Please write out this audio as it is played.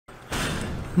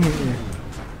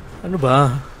Ano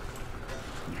ba?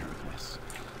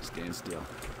 Stand still.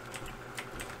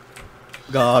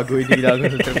 Gago, hindi ginagawa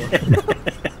sa mo.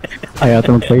 Ayaw ito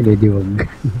mag-play, lady wag.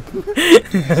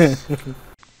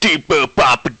 Deeper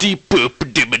pop, deeper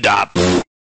dip-a-dop.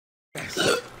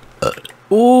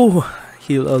 Oh,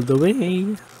 heal all the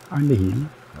way. Ano heal?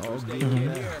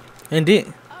 Hindi.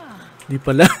 Hindi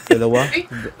pala. Dalawa? Ay,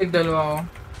 nagdalawa ako.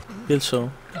 Heal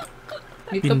so.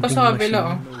 Dito pa sa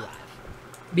kabila, oh.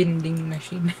 Binding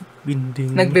machine.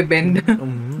 Binding. Nagbe-bend.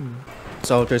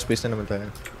 Sa outer space na naman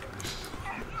tayo.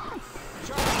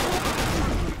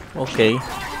 Okay.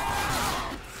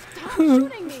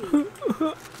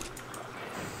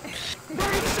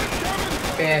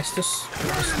 Pestos.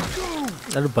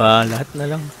 Ano ba? Lahat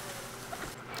na lang.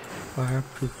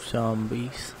 Fireproof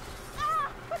zombies.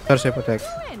 Corsair protect.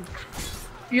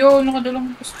 Yo,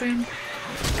 nakadalang gusto yun.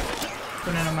 Ito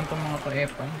na naman itong mga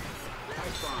pa-epa.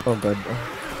 Oh god.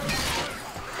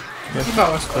 Di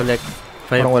ba, Oscar? Collect 5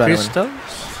 Parang wala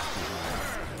crystals.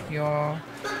 Yo.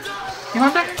 Yung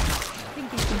hata?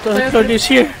 The L4D is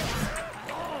here.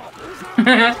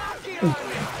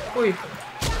 Uy.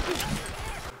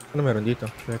 Ano meron dito?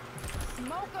 Check.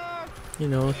 You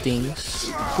know,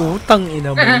 things. Utang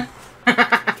ina mo.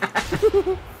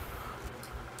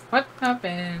 What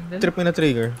happened? Trip mo na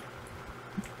trigger.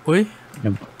 Uy,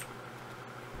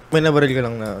 May nabaril ka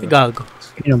lang na. gago.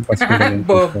 Inampas ko na yung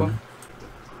Bobo.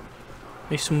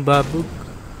 May sumbabog.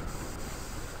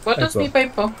 Bottons may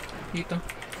pipe po. Dito.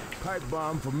 Pipe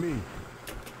bomb for me.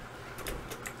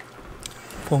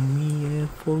 For me,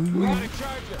 for you.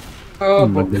 Oh,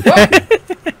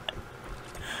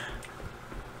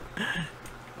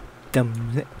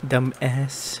 Dumb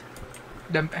ass.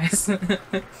 Dumb ass.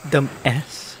 Dumb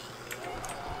ass.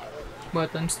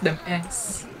 Bottons, dumb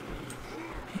ass.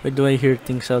 Why do I hear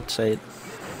things outside?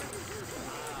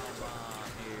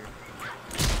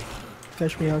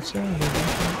 Catch me outside.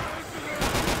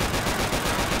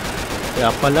 Kaya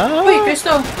pala. Uy,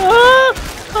 Cristo! Ah!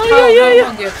 Ay, ay,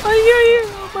 ay, ay, ay, ay,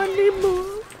 mali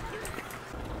mo.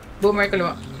 Boomer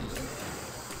kalawa.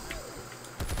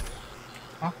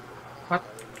 Huh? What?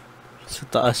 Sa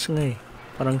taas nga eh.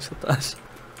 Parang sa taas.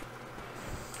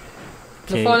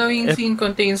 The following scene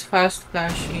contains fast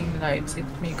flashing lights. It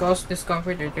may cause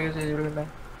discomfort or triggers a zero light.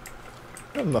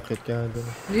 Bakit ka doon?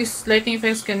 These lighting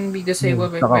effects can be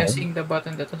disabled by pressing the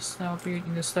button that has now appeared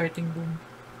in the starting room.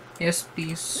 Yes,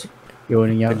 please.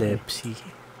 Yun niya. Epilepsy.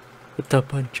 What a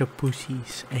bunch of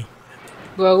pussies. Ay.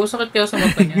 Gago, sakit kaya sa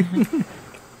mata niya.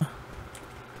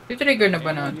 I-trigger na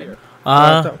ba natin?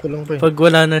 Ah, ko lang pa eh. pag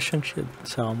wala na siyang shield,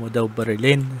 saka mo daw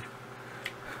barilin.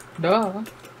 Da.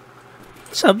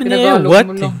 Sabi niya, what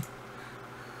eh?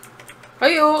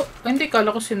 Ay, oh. Hindi,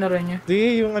 kala ko sinara niya.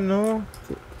 Di, yung ano.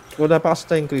 Wala pa kasi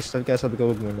tayong crystal, kaya sabi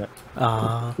ko huwag muna.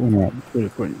 Ah.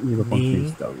 Iba pang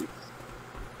crystal.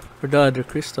 For the other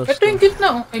crystals. Ito yung gitna,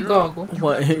 oh. Ay, gago.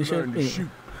 What is it?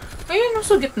 Ayun,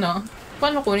 nasa gitna.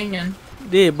 Paano kunin yan?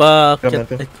 Di, ba,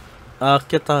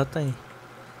 akyat ata eh.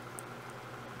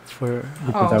 For,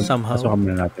 somehow. Pasukan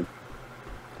muna natin.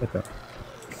 Ito.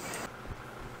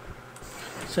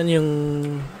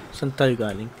 Saan tayo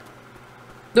galing?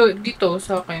 Dito,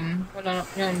 sa akin. Wala,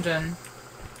 yan dyan.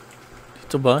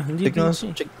 Dito ba? Hindi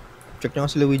Check nyo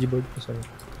nga si Luigi board.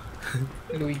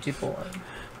 Luigi po.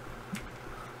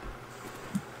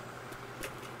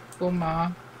 Puma.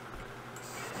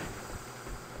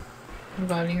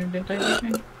 Galing na din tayo.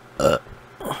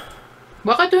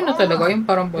 Baka doon na talaga yung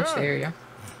parang boss area.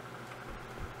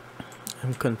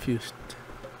 I'm confused.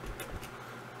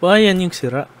 Yan yung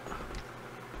sira.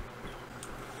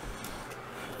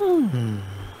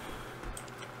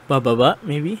 Bababa,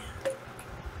 maybe?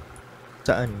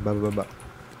 Saan? Bababa.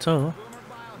 Ito.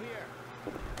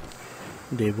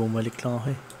 Hindi, bumalik lang ako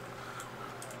eh.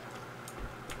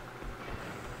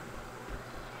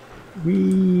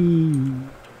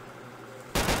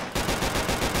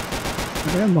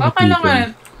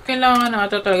 Kailangan na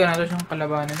ito talaga natin siyang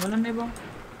kalabanin. Wala na ibang?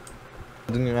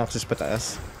 Doon yung access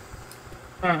pataas.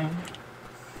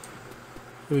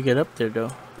 We get up there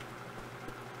though.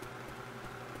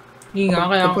 Hindi nga,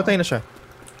 kaya... Pagpatay na siya.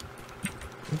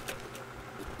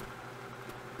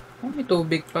 Oh, may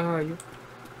tubig pa hayo.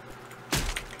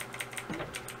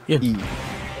 Yun.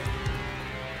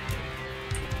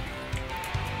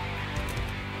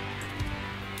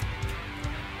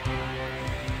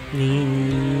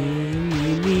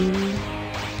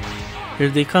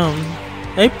 Here they come.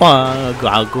 Ay pa,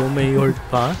 gago, may horde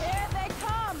pa.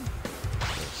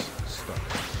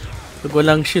 Pag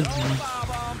walang shield.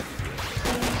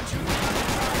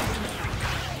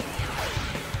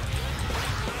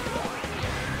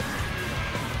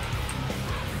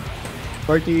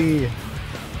 Party!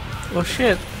 Oh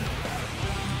shit.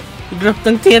 I-drop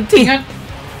ng TNT. Ingat.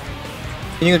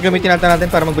 Yun yung gamitin natin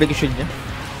para mag-break yung shield niya.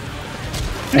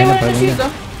 Hindi, wala na shield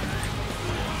ah.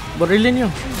 Barilin nyo.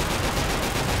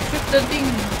 Shoot the thing.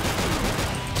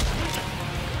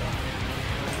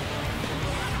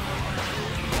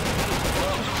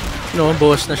 No,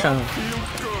 bawas na siya.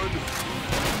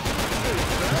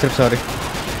 Sorry.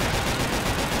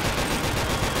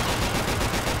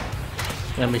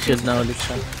 Yeah, may shield na ulit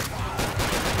siya.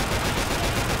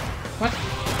 What?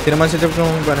 Tinaman si Trip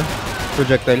ng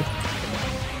projectile.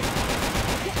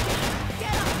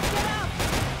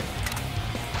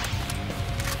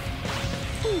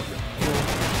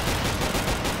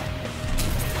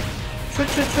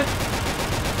 Shoot.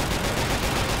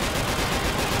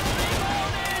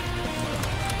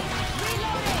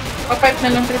 Pa-pipe na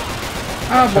lang, Trip.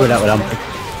 Ah, Wala.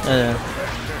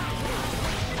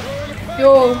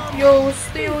 Yo,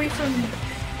 stay away from me.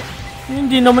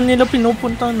 Hindi naman nila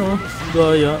pinupunta, no?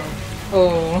 Gaya.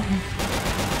 Oh.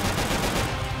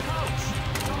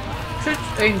 Shoot.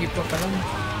 Ay, hindi pa pala.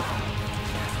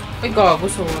 Ay, gago,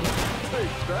 sorry.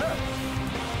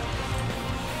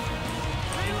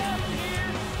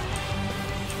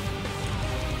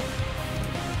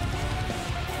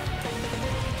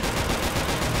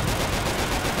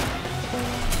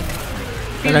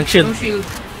 Walang shield. No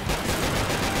shield.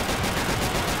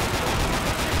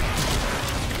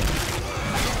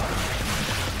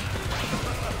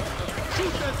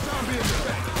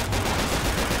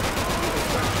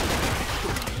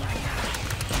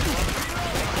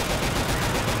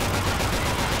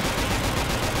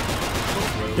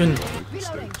 Yun.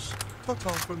 Fuck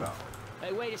off for now.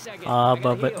 Ah,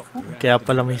 babat. Kaya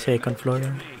pala may second floor.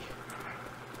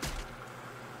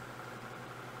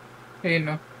 Ayun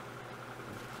no.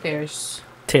 Stairs.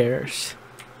 Tears.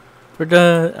 For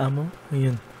the ammo?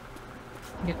 Ayun.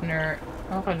 Gitner.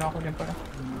 Okay na ako din pala.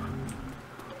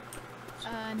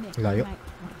 Layo.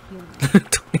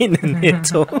 Tungin na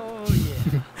nito.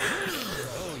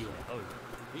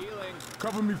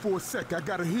 Cover me for a sec. I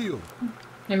gotta heal.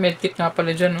 May medkit nga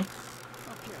pala dyan, no?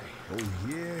 Oh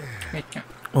yeah. Wait nga.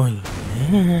 Oh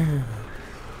yeah.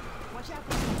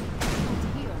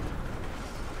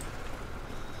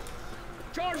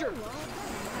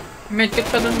 Medkit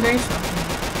pa dun, guys.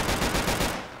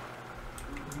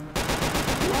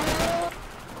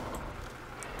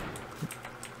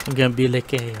 I'm gonna be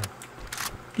like a...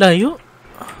 Layo.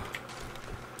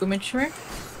 Too much more?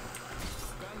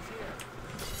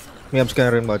 May abs ka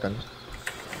na rin button.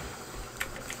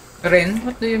 Ren?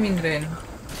 What do you mean, Ren?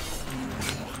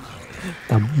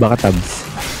 Baka tabs.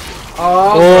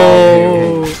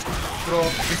 Oh! Bro,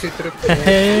 easy trip.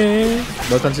 Hehe.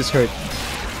 Buttons is hurt.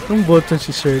 Yung button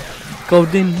si shirt. Ikaw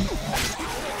din.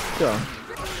 Yeah.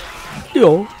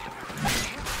 Yo.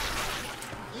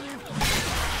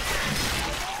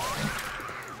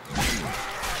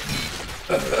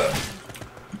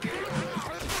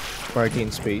 Party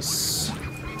in space.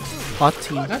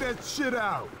 Hotty. Get that shit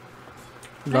out.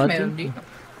 Wala Meron din. dito.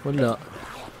 Wala.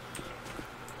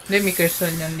 Hindi, may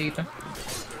crystal yan dito.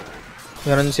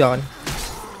 Meron si akin.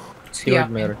 Siya.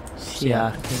 Keyword meron.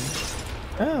 Siya.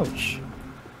 Ouch.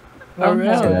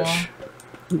 Ouch.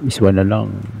 Iswa na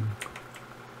lang.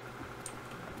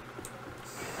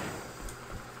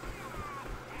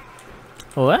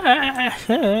 Oh,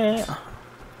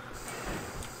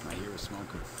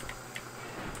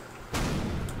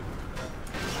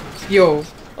 Yo.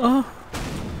 oh.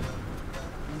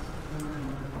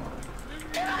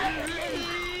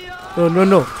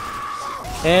 No.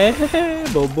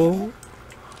 Bobo.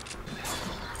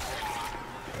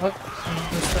 What? Ano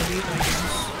gusto dito?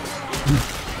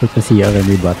 Sa CR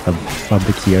may bathtub.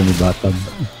 Public CR may bathtub.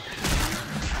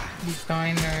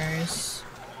 Designers.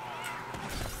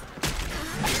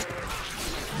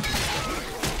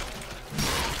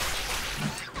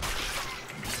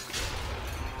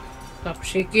 Stop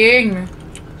shaking.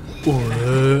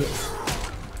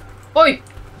 Oy!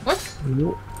 What?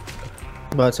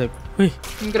 Bakit sa'yo? Uy,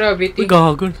 Yung gravity.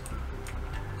 gagol.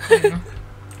 Ano?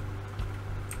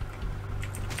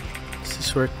 Does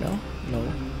this work now? No.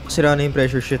 Sira na yung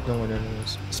pressure shift ng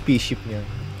spaceship niya.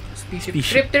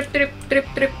 Spaceship. Trip.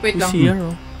 Wait lang. Siya,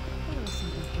 oh.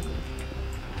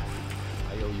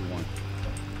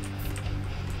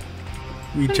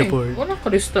 Ouija board. Walang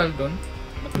crystal doon.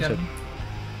 Ba't yan?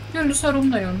 Yun, doon sa room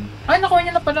na yun. Ay, nakuha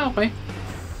niya na pala, okay.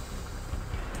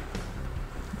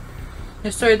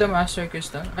 Destroy the master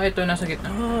crystal. Ay, ito, nasa gitna.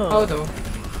 Oh. How though?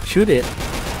 Shoot it.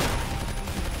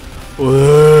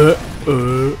 Why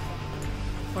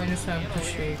does have to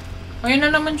shake? Ayun na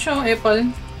naman siya, Epal.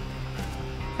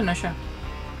 Ito na siya.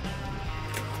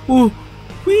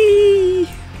 Whee!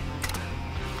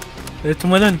 Ito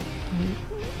malan.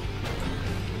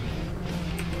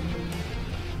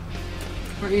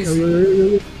 Where is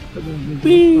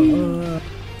Whee!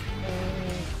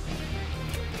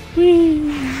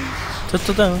 Whee!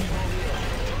 Totoo.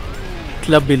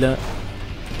 Club bila.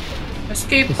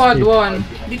 Escape pod 1.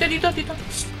 Dito.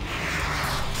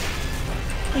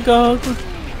 Ay gago.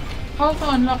 How to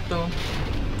unlock to?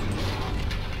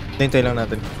 Hintay lang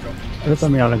natin. Ano pa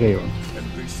may nakalagay yun? And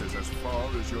this is as far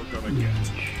as you're gonna get.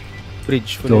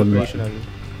 Bridge, fully Zone operational.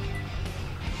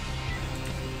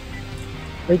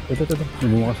 Ay, ito.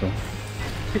 Bumukas oh.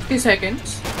 50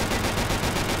 seconds?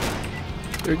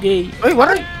 You're gay. Ay,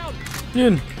 what?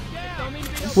 Yun.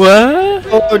 What?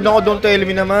 Oh, no, don't tell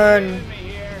me naman.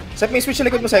 Sep, may switch sa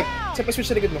likod mo, Sep. Sep, may switch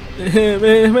sa likod mo.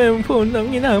 May phone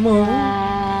ng ina mo.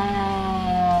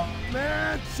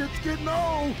 Man, shit's getting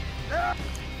old.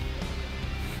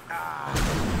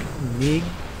 Mig.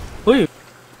 Uy.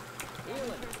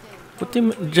 Puti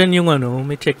dyan yung ano,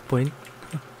 may checkpoint.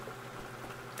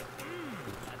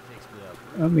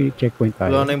 Ah, may checkpoint tayo.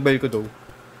 Wala na yung bail ko daw.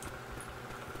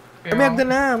 May agda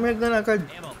na, card.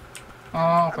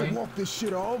 Ah, I okay. can walk this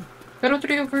shit off. Pero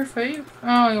 3/5?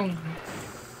 Ah, yung...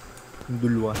 Yung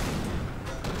dulwa.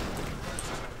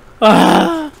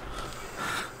 Ah!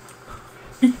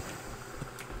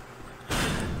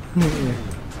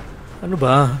 Ano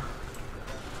ba?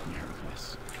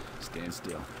 Stand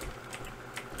still.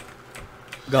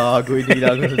 Gago, hindi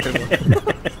gago sa trip mo.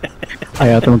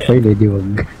 Ayaw ito mag-file eh, di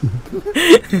wag.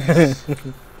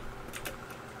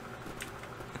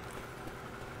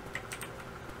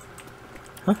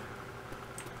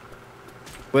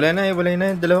 Wala na.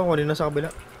 Dalawa ko, na sa kabila.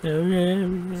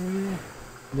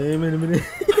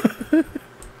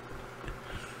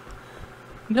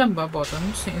 Diyan ba,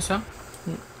 buttons? Yung isa?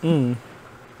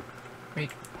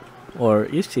 Wait. Or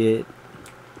is it?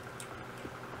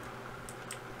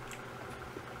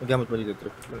 Magamit mo dito,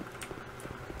 trip.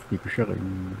 Hindi ko sure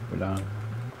kung wala.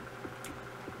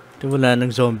 Ito wala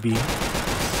ng zombie.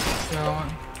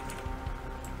 Yeah.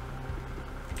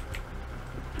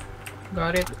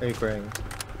 Got it. Are you crying?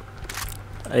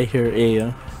 I hear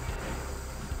a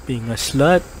being a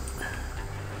slut.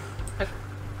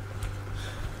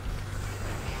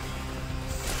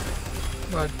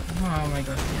 God. Oh my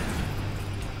god.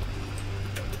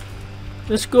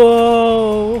 Let's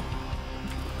go!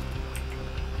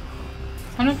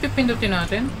 Anong pipindutin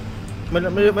natin?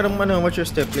 Parang what's your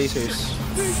step, lasers?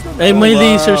 Ay, may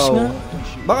lasers na.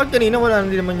 Bakit kanina wala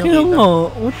hindi naman yung Kaya kita? nga,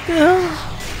 what the hell?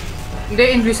 Hindi,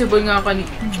 invisible nga kanina.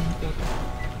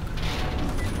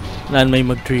 Nan may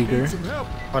mag-trigger.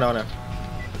 Ako na.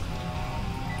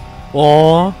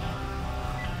 Oh!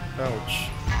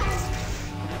 Ouch.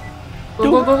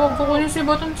 Go, kukunin si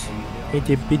buttons.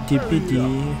 Pidi.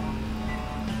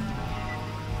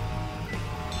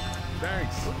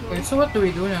 Thanks. Okay, so what do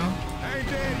we do now? I ain't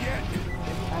dead yet.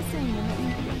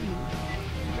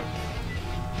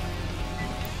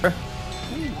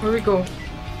 Where we go?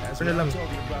 That's Ano what lang. I'm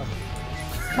talking about.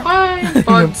 Baka yung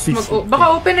pods. Baka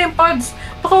open na yung pods.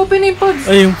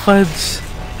 Ay, yung pads.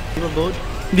 Di ba boat?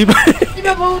 Di ba? Di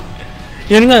ba boat?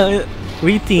 Yan nga,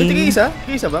 waiting. Wait, isa?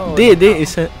 Isa ba? O- Di,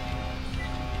 isa.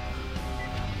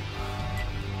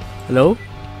 Hello?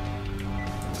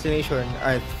 Destination.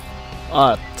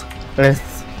 At.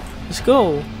 Rest. Let's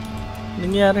go.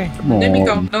 Nangyari. Come Hindi, may on.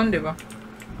 countdown, di ba?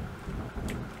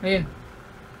 Ayun.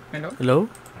 Hello? Hello?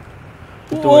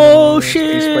 Ito, Oh, yung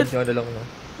shit! space pad nyo lang, no?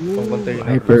 Pang container.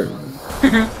 Hyper.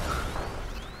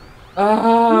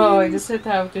 Oh, I just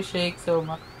have to shake so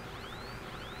much.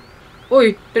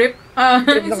 Uy, trip.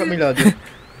 Trip na kami lado.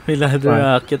 May ladder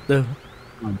racket daw.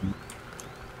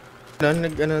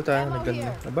 Ano tayo?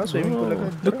 Naganda. Aba, swimming pool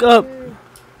agad. Look up!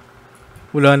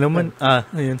 Wala naman. Ah,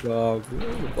 ayun. Gago.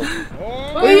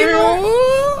 Uy, yun o!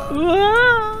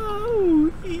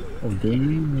 Wow! Oh,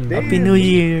 damn. Happy New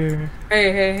Year!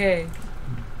 Hey.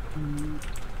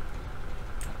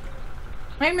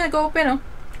 Ay, may nag-open, oh.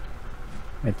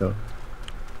 Ito.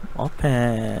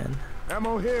 Open.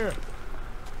 Ammo here.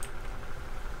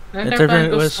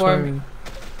 Lantern to swarm.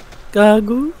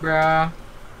 Gago. Bruh.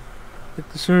 Get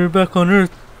the server back on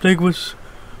Earth. Plague was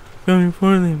coming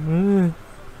for them.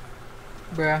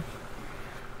 Bruh.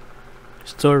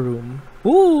 Storeroom.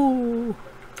 Woo!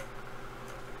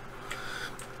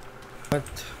 What?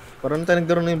 Parang tayo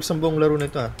nagdaroon na yung isang buong laro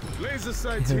nito, ah. Laser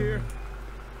sights here.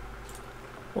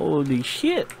 Holy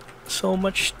shit! So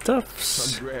much I'm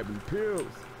stuffs. grabbing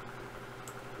pills.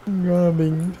 Ang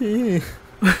daming pills.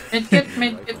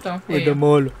 Medkit to. With the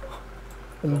mall.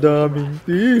 Ang daming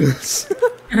pills.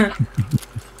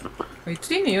 Wait,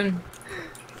 sino yun?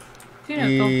 Sino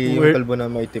to? Yung kalbo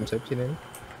na may team sap. Sino yun?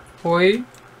 Hoy.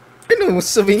 Ano mo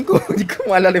sasabihin ko? Hindi ko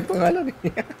maalala yung pangalan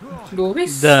niya.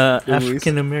 Luis. The Luis.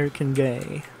 African-American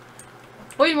guy.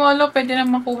 Uy, Molo, pwede na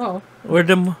makuha, oh. Where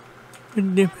the mo?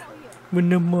 Hindi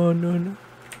mo, no.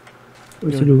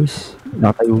 Si Luis.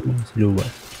 Nakatayo si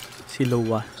Luis. Si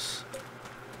Lowas.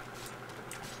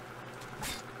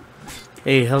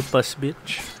 Hey, help us,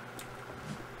 bitch.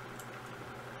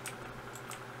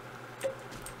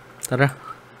 Tara.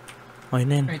 Okay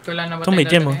na yan. Wait, wala na ba Ito, may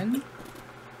gem, oh. dadalhin?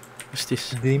 What's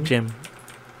this? Gem? Gem.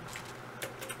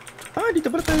 Dito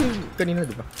pala tayo kanina,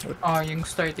 di ba? Oh, yung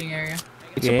starting area.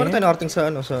 So, paano tayo nakarating sa,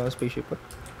 sa spaceship?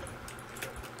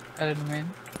 Alam mo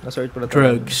yun? Nasa Earth pala tayo.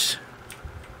 Drugs.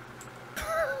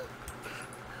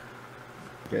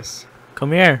 Yes.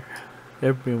 Come here,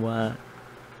 everyone.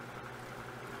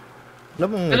 Alam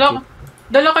mo,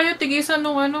 Dala kayo tigisan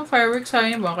nung fireworks sa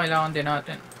inyo. Baka kailangan din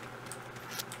natin.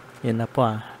 Yan na po,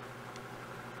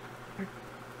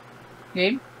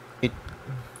 Game?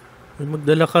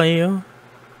 Magdala kayo.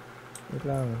 wait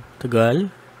lang. Tagal?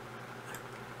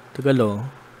 Tagal, oh.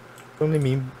 Kung ni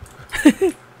Mib.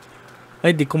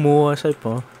 Ay, di kumuha sa'yo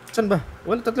po. Saan ba?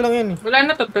 Wala, tatlo lang yan eh. Wala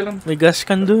na, tatlo lang. May gas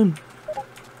can dun.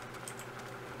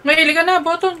 May ili ka na,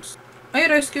 Bottons. Ay,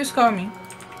 rescue is coming.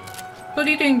 So,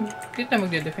 dito na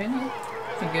magde-defend.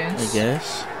 I I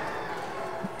guess.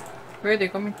 Where are they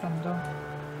coming from, though?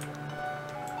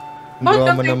 Ang Bakit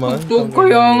drama natin naman. tugtog?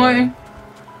 Kaya nga eh.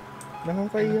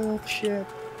 Nakakayak, shit.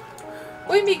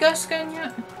 Uy, may gas ka niya.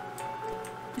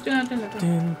 Dito natin lang.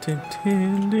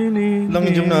 Lang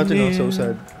yung gym natin, oh. So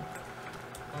sad.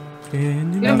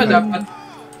 Ilan ba dapat?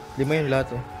 5 yung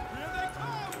lahat, eh.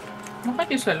 Bakit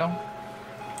isa lang?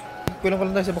 Kulang ko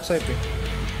lang tayo sa box type, eh.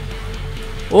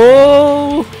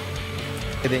 Oh!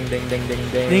 Ding, ding, ding, ding,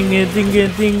 ding. Ding.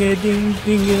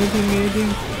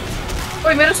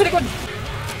 Uy, meron sa likod!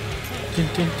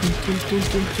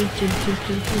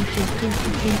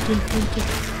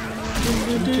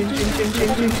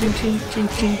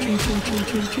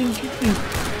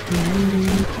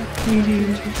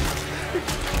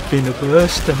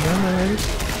 Pinabust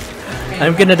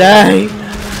I'm gonna die.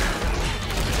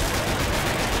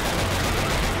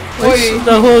 Uy,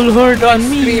 The whole horde on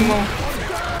me. stream mo.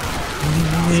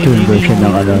 Screen version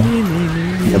ng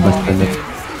labas ka na.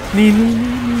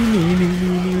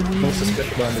 Nasa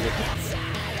splash ba?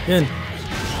 Yan.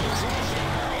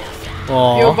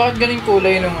 Yo, Oh, bakit galing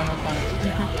kulay nung tank?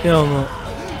 yan nga.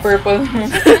 Purple.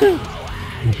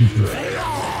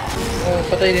 Oh,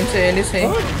 patay din si Ellis eh.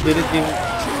 Delete game.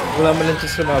 Wala man lang sa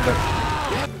lumaban.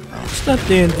 It's not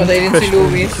the end. Patay din si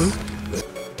Luis.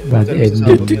 Bad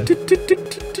ending.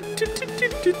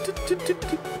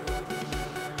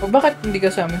 O bakit hindi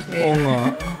kasama si Oo Ellis? nga.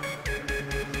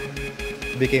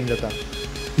 Became the tank.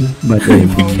 Bad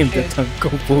ending. Became the tank ko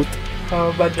po.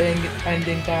 Oh, bad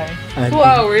ending tayo. Ending. 2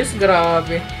 hours?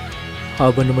 Grabe.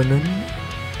 Haba naman nun.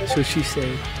 So she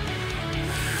said.